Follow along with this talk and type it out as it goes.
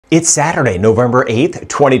It's Saturday, November 8th,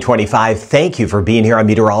 2025. Thank you for being here. I'm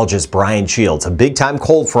meteorologist Brian Shields. A big-time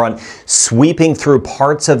cold front sweeping through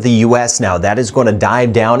parts of the U.S. now. That is going to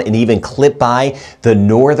dive down and even clip by the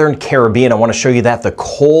northern Caribbean. I want to show you that the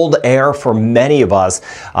cold air for many of us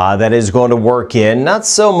that is going to work in. Not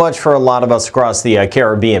so much for a lot of us across the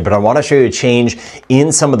Caribbean, but I want to show you a change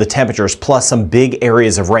in some of the temperatures plus some big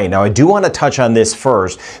areas of rain. Now, I do want to touch on this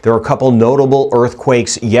first. There were a couple notable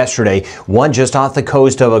earthquakes yesterday. One just off the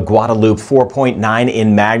coast of Guadeloupe, 4.9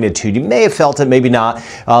 in magnitude. You may have felt it, maybe not.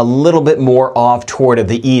 A little bit more off toward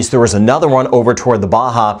the east. There was another one over toward the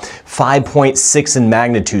Baja, 5.6 in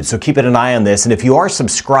magnitude. So keep an eye on this. And if you are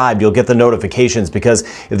subscribed, you'll get the notifications, because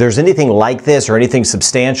if there's anything like this or anything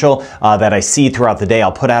substantial that I see throughout the day,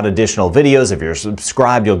 I'll put out additional videos. If you're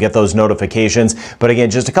subscribed, you'll get those notifications. But again,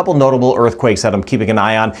 just a couple notable earthquakes that I'm keeping an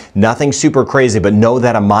eye on. Nothing super crazy, but know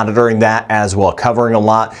that I'm monitoring that as well, covering a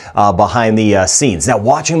lot behind the scenes. Now,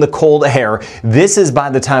 watching the cold air, this is by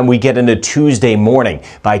the time we get into Tuesday morning.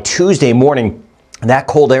 By Tuesday morning, that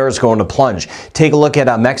cold air is going to plunge. Take a look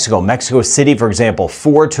at Mexico City, for example,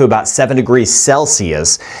 4 to about 7 degrees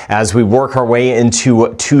Celsius as we work our way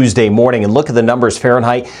into Tuesday morning. And look at the numbers: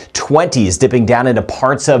 Fahrenheit 20s, dipping down into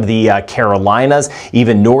parts of the Carolinas,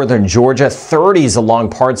 even northern Georgia, 30s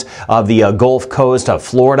along parts of the Gulf Coast of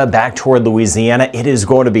Florida, back toward Louisiana. It is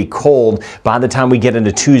going to be cold by the time we get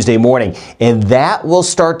into Tuesday morning, and that will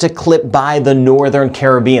start to clip by the northern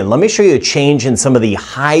Caribbean. Let me show you a change in some of the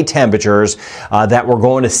high temperatures that we're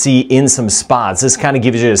going to see in some spots. This kind of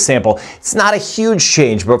gives you a sample. It's not a huge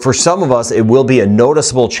change, but for some of us, it will be a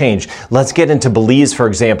noticeable change. Let's get into Belize, for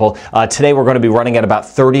example. Today, we're going to be running at about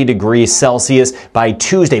 30 degrees Celsius. By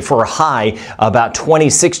Tuesday, for a high, about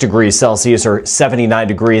 26 degrees Celsius or 79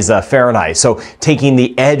 degrees Fahrenheit. So taking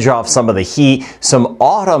the edge off some of the heat, some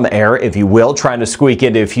autumn air, if you will, trying to squeak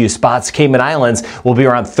into a few spots. Cayman Islands will be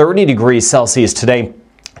around 30 degrees Celsius today,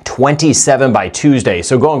 27 by Tuesday.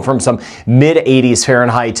 So going from some mid-80s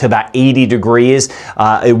Fahrenheit to about 80 degrees,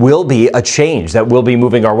 it will be a change that will be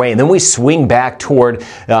moving our way. And then we swing back toward,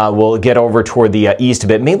 we'll get over toward the east a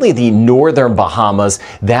bit, mainly the northern Bahamas.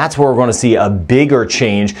 That's where we're going to see a bigger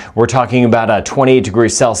change. We're talking about 28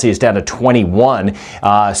 degrees Celsius down to 21.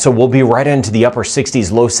 So we'll be right into the upper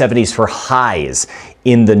 60s, low 70s for highs.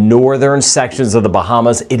 In the northern sections of the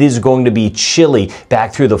Bahamas, it is going to be chilly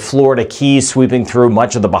back through the Florida Keys, sweeping through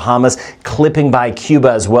much of the Bahamas, clipping by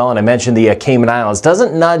Cuba as well. And I mentioned the Cayman Islands.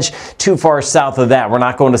 Doesn't nudge too far south of that. We're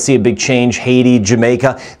not going to see a big change. Haiti,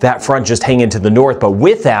 Jamaica, that front just hanging to the north. But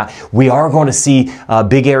with that, we are going to see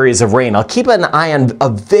big areas of rain. I'll keep an eye on a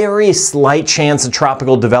very slight chance of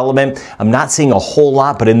tropical development. I'm not seeing a whole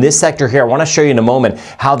lot, but in this sector here, I want to show you in a moment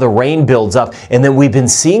how the rain builds up. And then we've been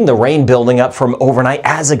seeing the rain building up from overnight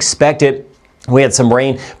as expected. We had some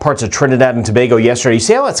rain parts of Trinidad and Tobago yesterday. You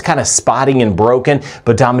see how it's kind of spotting and broken?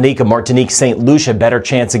 But Dominica, Martinique, St. Lucia, better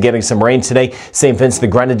chance of getting some rain today. St. Vincent, the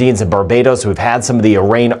Grenadines, and Barbados, we've had some of the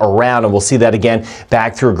rain around, and we'll see that again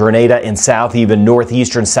back through Grenada and south, even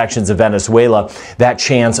northeastern sections of Venezuela, that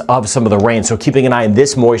chance of some of the rain. So keeping an eye on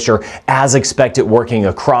this moisture as expected working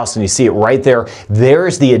across, and you see it right there.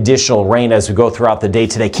 There's the additional rain as we go throughout the day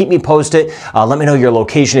today. Keep me posted. Let me know your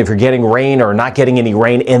location if you're getting rain or not getting any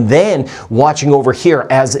rain. And then watching over here,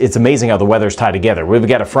 as it's amazing how the weather's tied together. We've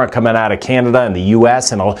got a front coming out of Canada and the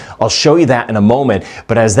U.S., and I'll show you that in a moment.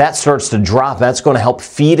 But as that starts to drop, that's going to help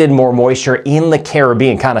feed in more moisture in the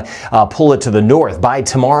Caribbean, kind of pull it to the north. By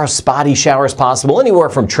tomorrow, spotty showers possible anywhere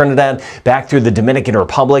from Trinidad back through the Dominican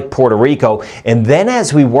Republic, Puerto Rico. And then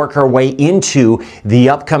as we work our way into the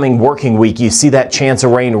upcoming working week, you see that chance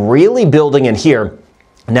of rain really building in here.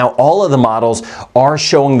 Now, all of the models are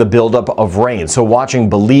showing the buildup of rain. So watching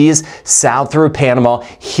Belize, south through Panama,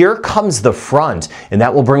 here comes the front, and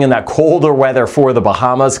that will bring in that colder weather for the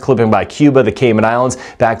Bahamas, clipping by Cuba, the Cayman Islands,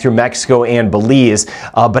 back through Mexico and Belize.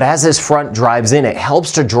 But as this front drives in, it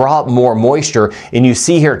helps to draw up more moisture. And you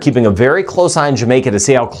see here, keeping a very close eye on Jamaica to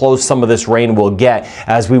see how close some of this rain will get.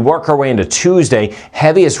 As we work our way into Tuesday,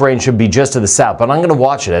 heaviest rain should be just to the south. But I'm going to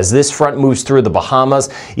watch it as this front moves through the Bahamas,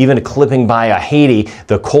 even clipping by Haiti.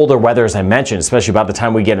 The colder weather, as I mentioned, especially by the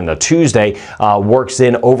time we get into Tuesday, works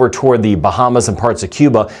in over toward the Bahamas and parts of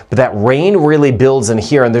Cuba. But that rain really builds in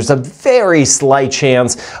here, and there's a very slight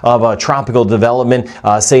chance of tropical development,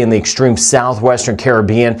 say in the extreme southwestern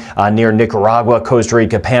Caribbean, near Nicaragua, Costa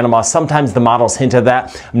Rica, Panama. Sometimes the models hint at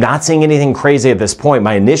that. I'm not seeing anything crazy at this point.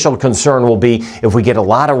 My initial concern will be if we get a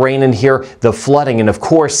lot of rain in here, the flooding, and of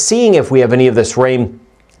course, seeing if we have any of this rain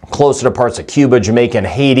closer to parts of Cuba, Jamaica, and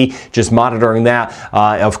Haiti. Just monitoring that,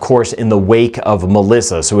 of course, in the wake of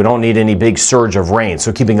Melissa. So we don't need any big surge of rain.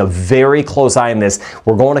 So keeping a very close eye on this.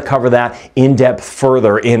 We're going to cover that in depth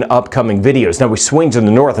further in upcoming videos. Now we swing to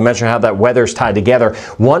the north. I mentioned how that weather's tied together.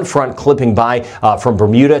 One front clipping by from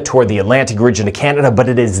Bermuda toward the Atlantic region of Canada, but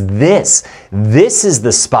it is this. This is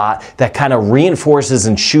the spot that kind of reinforces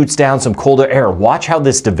and shoots down some colder air. Watch how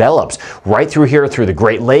this develops right through here, through the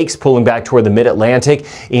Great Lakes, pulling back toward the mid-Atlantic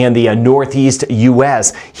and the northeast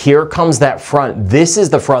U.S. Here comes that front. This is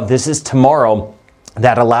the front. This is tomorrow.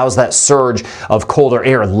 That allows that surge of colder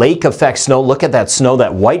air. Lake effect snow. Look at that snow,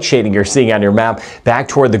 that white shading you're seeing on your map back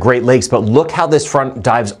toward the Great Lakes. But look how this front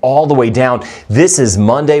dives all the way down. This is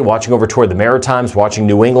Monday, watching over toward the Maritimes, watching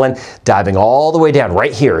New England, diving all the way down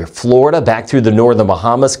right here. Florida, back through the northern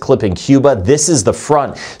Bahamas, clipping Cuba. This is the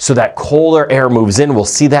front. So that colder air moves in. We'll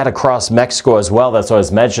see that across Mexico as well. That's what I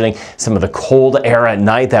was mentioning. Some of the cold air at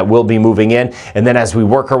night that will be moving in. And then as we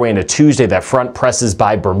work our way into Tuesday, that front presses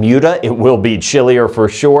by Bermuda. It will be chillier for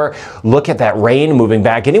sure. Look at that rain moving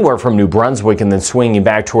back anywhere from New Brunswick and then swinging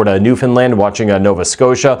back toward Newfoundland, watching Nova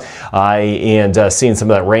Scotia, and seeing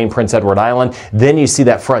some of that rain, Prince Edward Island. Then you see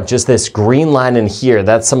that front, just this green line in here.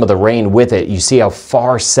 That's some of the rain with it. You see how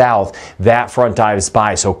far south that front dives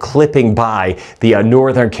by. So clipping by the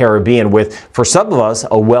northern Caribbean with, for some of us,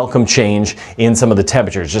 a welcome change in some of the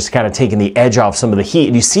temperatures, just kind of taking the edge off some of the heat.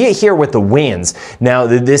 And you see it here with the winds. Now,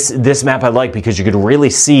 this map I like because you could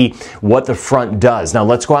really see what the front does. Now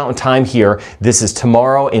let's go out in time here. This is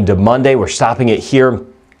tomorrow into Monday. We're stopping it here.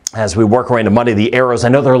 As we work our way into Monday, the arrows, I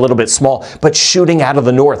know they're a little bit small, but shooting out of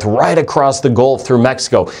the north, right across the Gulf through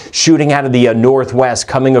Mexico, shooting out of the northwest,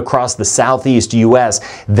 coming across the southeast U.S.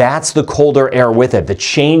 That's the colder air with it, the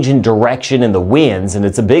change in direction in the winds, and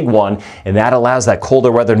it's a big one, and that allows that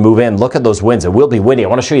colder weather to move in. Look at those winds. It will be windy. I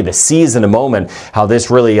want to show you the seas in a moment, how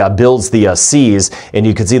this really builds the seas, and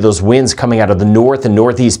you can see those winds coming out of the north and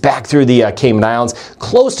northeast, back through the Cayman Islands,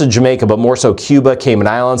 close to Jamaica, but more so Cuba, Cayman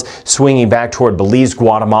Islands, swinging back toward Belize,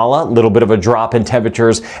 Guatemala. A little bit of a drop in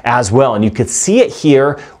temperatures as well. And you could see it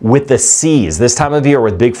here with the seas. This time of year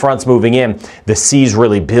with big fronts moving in, the seas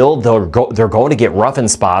really build. They're going to get rough in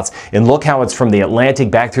spots. And look how it's from the Atlantic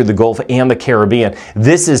back through the Gulf and the Caribbean.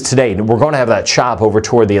 This is today. We're going to have that chop over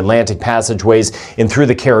toward the Atlantic passageways and through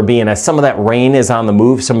the Caribbean. As some of that rain is on the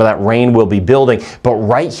move, some of that rain will be building. But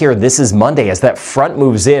right here, this is Monday as that front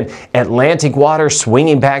moves in. Atlantic water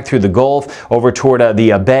swinging back through the Gulf over toward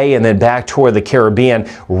the Bay and then back toward the Caribbean.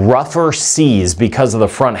 Rougher seas because of the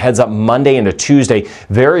front. Heads up Monday into Tuesday.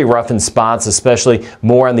 Very rough in spots, especially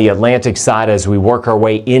more on the Atlantic side as we work our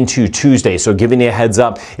way into Tuesday. So giving you a heads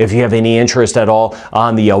up if you have any interest at all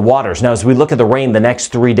on the waters. Now, as we look at the rain the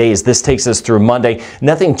next 3 days, this takes us through Monday.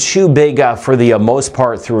 Nothing too big for the most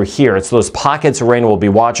part through here. It's those pockets of rain we'll be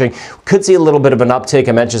watching. Could see a little bit of an uptick.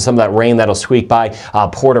 I mentioned some of that rain that'll squeak by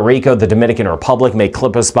Puerto Rico. The Dominican Republic may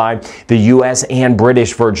clip us by the U.S. and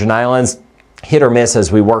British Virgin Islands. Hit or miss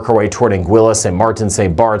as we work our way toward Anguilla, St. Martin,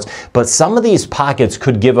 St. Bart's. But some of these pockets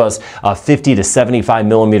could give us 50 to 75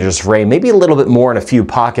 millimeters of rain, maybe a little bit more in a few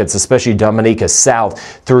pockets, especially Dominica south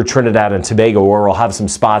through Trinidad and Tobago, where we'll have some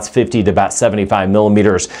spots 50 to about 75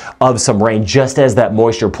 millimeters of some rain just as that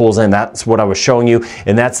moisture pulls in. That's what I was showing you.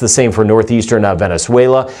 And that's the same for northeastern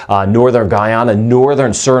Venezuela, northern Guyana,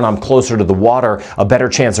 northern Suriname, closer to the water, a better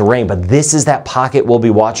chance of rain. But this is that pocket we'll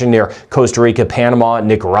be watching near Costa Rica, Panama,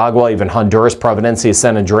 Nicaragua, even Honduras, Providencia,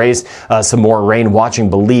 San Andres, some more rain watching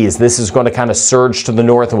Belize. This is going to kind of surge to the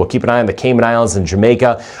north, and we'll keep an eye on the Cayman Islands and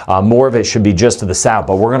Jamaica. More of it should be just to the south,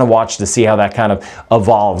 but we're going to watch to see how that kind of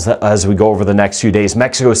evolves as we go over the next few days.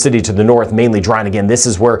 Mexico City to the north, mainly dry. And again, this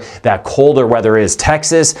is where that colder weather is.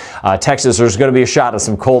 Texas, there's going to be a shot of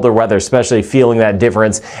some colder weather, especially feeling that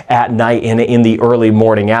difference at night and in the early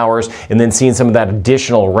morning hours, and then seeing some of that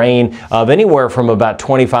additional rain of anywhere from about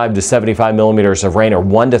 25 to 75 millimeters of rain, or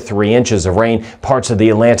 1 to 3 inches of rain. Parts of the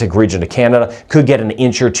Atlantic region of Canada could get an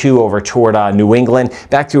inch or two over toward New England,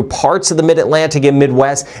 back through parts of the mid-Atlantic and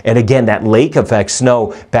Midwest, and again that lake effect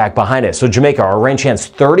snow back behind it. So Jamaica, our rain chance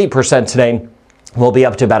 30% today. We'll be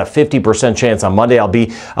up to about a 50% chance on Monday. I'll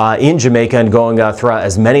be in Jamaica and going throughout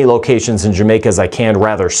as many locations in Jamaica as I can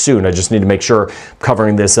rather soon. I just need to make sure I'm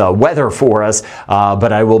covering this weather for us,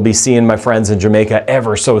 but I will be seeing my friends in Jamaica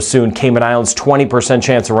ever so soon. Cayman Islands, 20%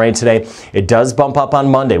 chance of rain today. It does bump up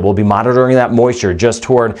on Monday. We'll be monitoring that moisture just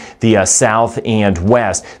toward the south and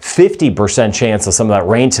west. 50% chance of some of that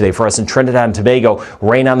rain today for us in Trinidad and Tobago.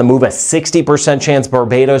 Rain on the move, a 60% chance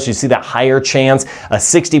Barbados. You see that higher chance, a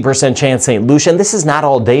 60% chance St. Lucia. this is not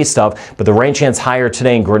all day stuff, but the rain chance higher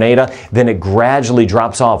today in Grenada, then it gradually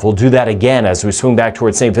drops off. We'll do that again as we swing back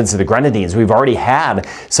towards St. Vincent the Grenadines. We've already had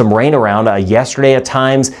some rain around yesterday at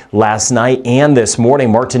times, last night, and this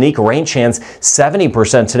morning. Martinique, rain chance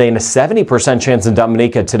 70% today and a 70% chance in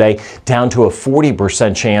Dominica today, down to a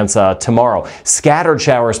 40% chance tomorrow. Scattered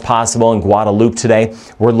showers possible in Guadeloupe today.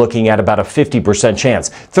 We're looking at about a 50% chance.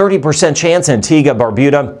 30% chance in Antigua,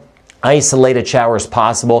 Barbuda. Isolated showers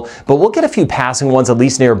possible, but we'll get a few passing ones at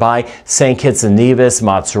least nearby. St. Kitts and Nevis,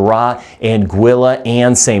 Montserrat, Anguilla,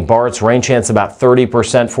 and St. Bart's. Rain chance about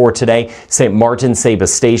 30% for today. St. Martin, St.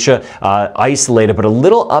 Eustatia, isolated, but a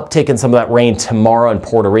little uptick in some of that rain tomorrow in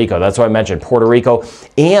Puerto Rico. That's why I mentioned Puerto Rico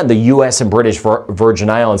and the U.S. and British Virgin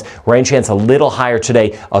Islands. Rain chance a little higher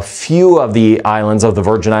today. A few of the islands of the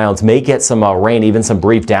Virgin Islands may get some rain, even some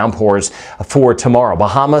brief downpours for tomorrow.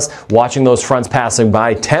 Bahamas, watching those fronts passing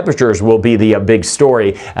by. Temperatures will be the big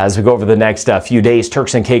story as we go over the next few days.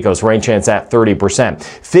 Turks and Caicos, rain chance at 30%.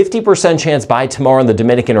 50% chance by tomorrow in the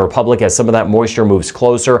Dominican Republic as some of that moisture moves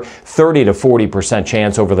closer. 30 to 40%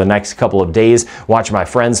 chance over the next couple of days. Watch my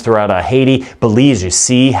friends throughout Haiti, Belize. You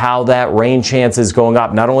see how that rain chance is going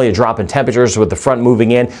up. Not only a drop in temperatures with the front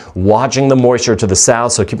moving in, watching the moisture to the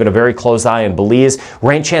south, so keeping a very close eye in Belize.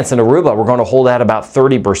 Rain chance in Aruba, we're going to hold at about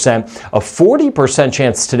 30%. A 40%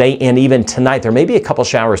 chance today and even tonight. There may be a couple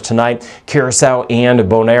showers tonight. Curacao and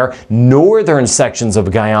Bonaire, northern sections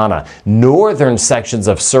of Guyana, northern sections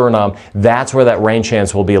of Suriname. That's where that rain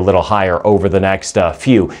chance will be a little higher over the next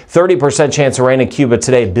few. 30% chance of rain in Cuba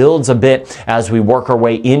today, builds a bit as we work our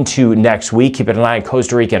way into next week. Keep an eye on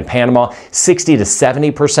Costa Rica and Panama. 60 to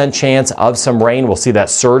 70% chance of some rain. We'll see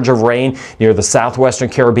that surge of rain near the southwestern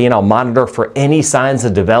Caribbean. I'll monitor for any signs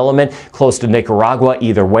of development close to Nicaragua.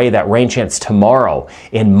 Either way, that rain chance tomorrow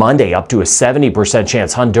and Monday up to a 70%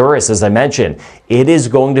 chance. Honduras, as I mentioned, it is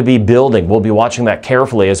going to be building. We'll be watching that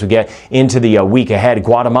carefully as we get into the week ahead.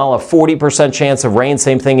 Guatemala, 40% chance of rain.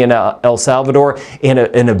 Same thing in El Salvador, and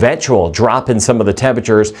an eventual drop in some of the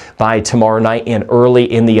temperatures by tomorrow night and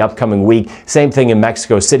early in the upcoming week. Same thing in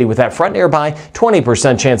Mexico City with that front nearby,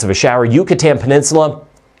 20% chance of a shower. Yucatan Peninsula,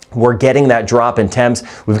 we're getting that drop in temps.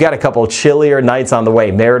 We've got a couple chillier nights on the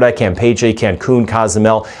way. Merida, Campeche, Cancun,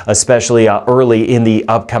 Cozumel, especially early in the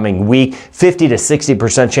upcoming week. 50 to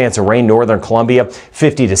 60% chance of rain, northern Colombia.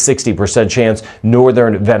 50 to 60% chance,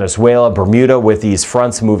 northern Venezuela. Bermuda with these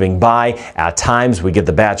fronts moving by. At times, we get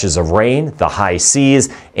the batches of rain, the high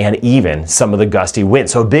seas, and even some of the gusty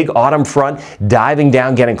winds. So a big autumn front diving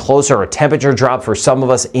down, getting closer. A temperature drop for some of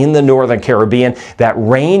us in the northern Caribbean. That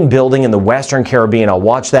rain building in the western Caribbean. I'll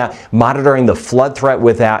watch that. Monitoring the flood threat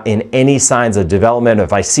without in any signs of development.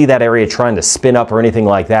 If I see that area trying to spin up or anything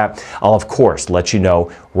like that, I'll of course let you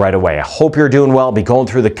know right away. I hope you're doing well. Be going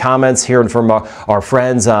through the comments, hearing from our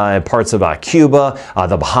friends in parts of Cuba,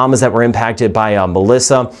 the Bahamas that were impacted by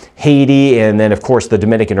Melissa, Haiti, and then of course the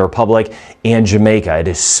Dominican Republic and Jamaica. It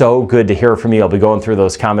is so good to hear from you. I'll be going through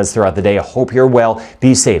those comments throughout the day. I hope you're well.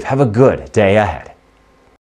 Be safe. Have a good day ahead.